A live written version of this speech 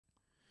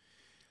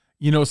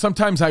You know,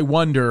 sometimes I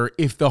wonder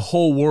if the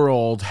whole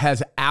world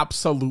has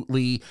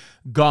absolutely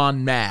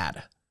gone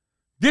mad.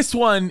 This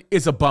one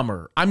is a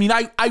bummer. I mean,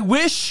 I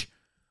wish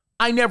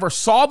I never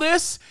saw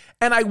this,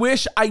 and I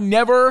wish I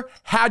never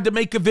had to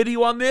make a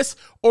video on this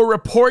or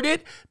report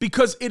it,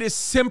 because it is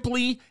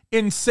simply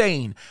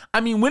insane.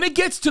 I mean, when it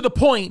gets to the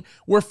point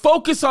where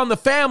focus on the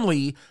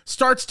family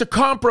starts to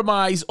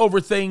compromise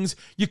over things,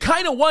 you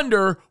kind of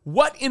wonder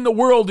what in the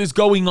world is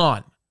going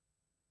on.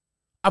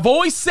 I've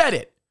always said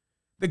it,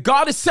 that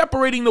God is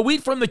separating the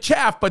wheat from the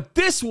chaff, but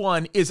this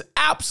one is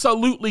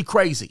absolutely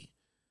crazy.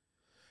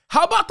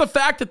 How about the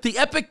fact that the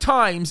Epic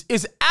Times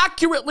is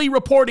accurately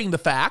reporting the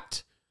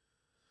fact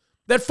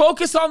that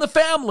Focus on the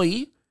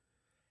Family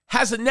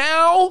has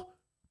now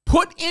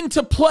put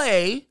into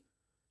play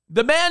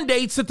the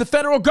mandates that the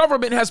federal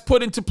government has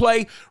put into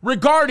play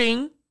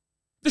regarding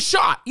the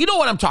shot. You know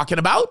what I'm talking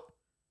about.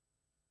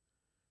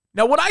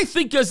 Now, what I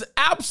think is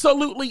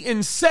absolutely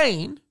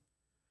insane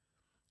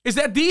is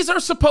that these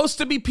are supposed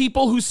to be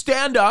people who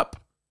stand up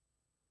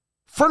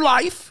for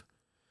life.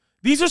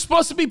 These are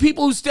supposed to be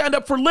people who stand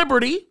up for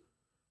liberty,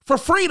 for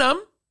freedom,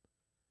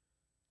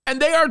 and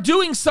they are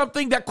doing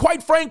something that,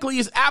 quite frankly,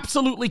 is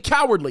absolutely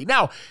cowardly.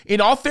 Now,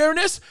 in all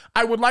fairness,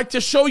 I would like to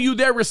show you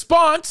their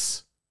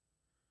response.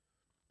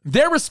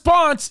 Their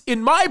response,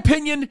 in my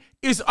opinion,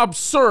 is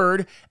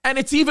absurd, and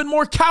it's even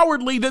more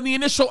cowardly than the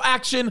initial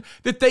action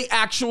that they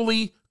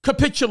actually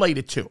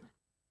capitulated to.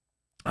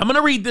 I'm going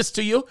to read this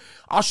to you.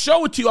 I'll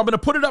show it to you. I'm going to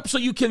put it up so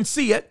you can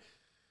see it.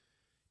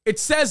 It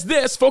says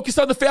this, Focus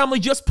on the Family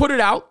just put it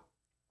out.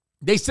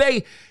 They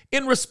say,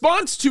 in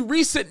response to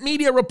recent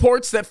media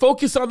reports that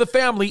Focus on the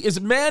Family is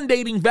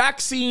mandating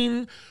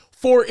vaccine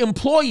for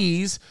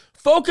employees,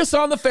 Focus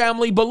on the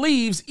Family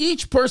believes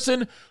each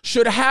person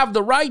should have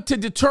the right to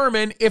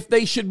determine if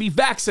they should be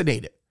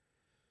vaccinated.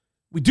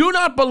 We do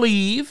not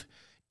believe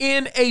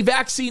in a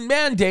vaccine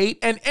mandate,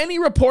 and any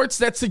reports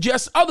that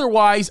suggest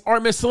otherwise are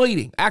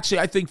misleading. Actually,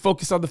 I think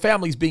Focus on the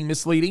Family is being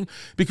misleading,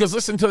 because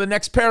listen to the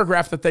next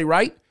paragraph that they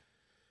write.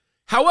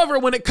 However,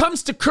 when it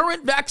comes to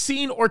current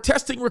vaccine or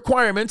testing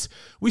requirements,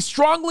 we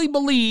strongly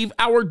believe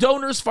our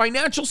donors'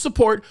 financial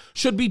support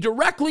should be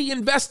directly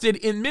invested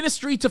in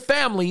ministry to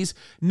families,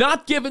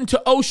 not given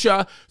to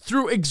OSHA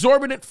through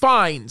exorbitant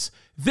fines.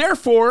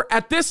 Therefore,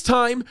 at this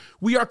time,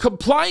 we are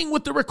complying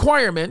with the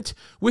requirement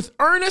with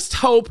earnest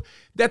hope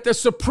that the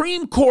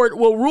Supreme Court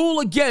will rule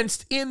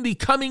against in the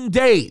coming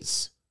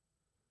days.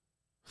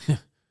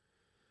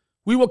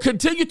 We will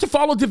continue to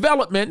follow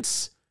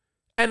developments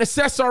and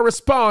assess our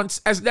response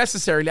as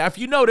necessary. Now, if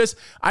you notice,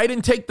 I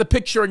didn't take the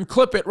picture and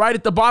clip it right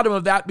at the bottom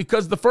of that,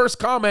 because the first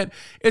comment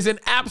is an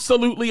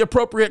absolutely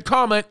appropriate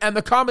comment, and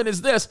the comment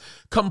is this: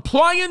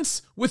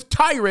 compliance with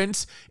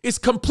tyrants is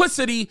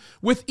complicity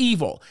with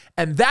evil.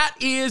 And that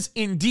is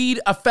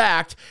indeed a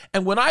fact.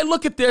 And when I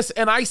look at this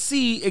and I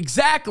see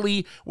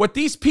exactly what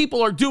these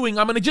people are doing,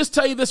 I'm going to just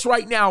tell you this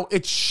right now,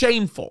 it's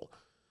shameful.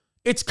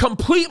 It's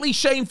completely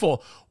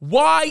shameful.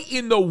 Why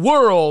in the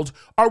world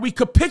are we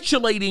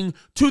capitulating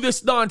to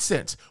this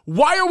nonsense?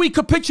 Why are we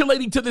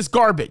capitulating to this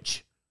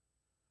garbage?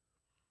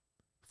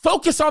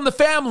 Focus on the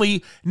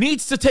Family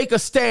needs to take a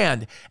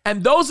stand.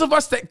 And those of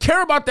us that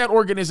care about that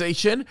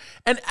organization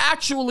and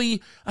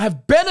actually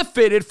have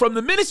benefited from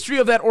the ministry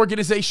of that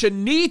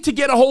organization need to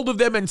get a hold of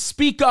them and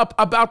speak up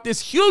about this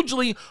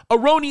hugely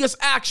erroneous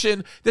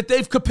action that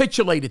they've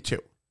capitulated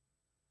to.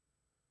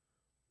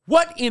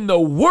 What in the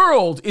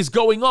world is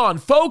going on?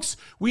 Folks,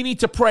 we need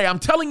to pray. I'm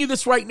telling you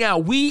this right now.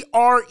 We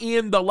are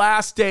in the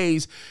last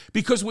days,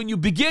 because when you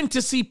begin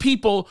to see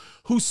people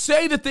who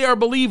say that they are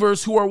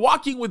believers, who are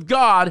walking with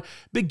God,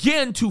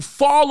 begin to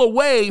fall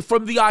away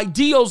from the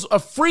ideals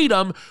of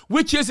freedom,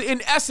 which is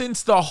in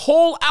essence the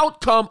whole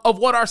outcome of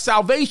what our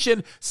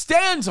salvation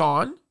stands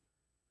on,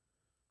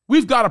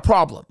 we've got a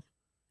problem.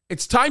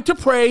 It's time to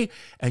pray,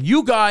 and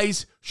you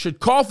guys should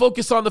call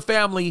Focus on the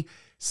Family.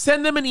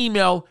 Send them an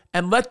email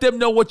and let them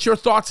know what your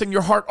thoughts and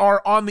your heart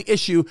are on the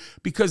issue,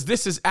 because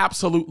this is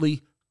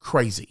absolutely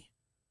crazy.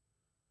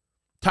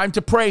 Time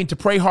to pray, and to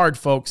pray hard,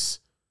 folks.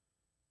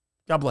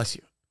 God bless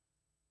you.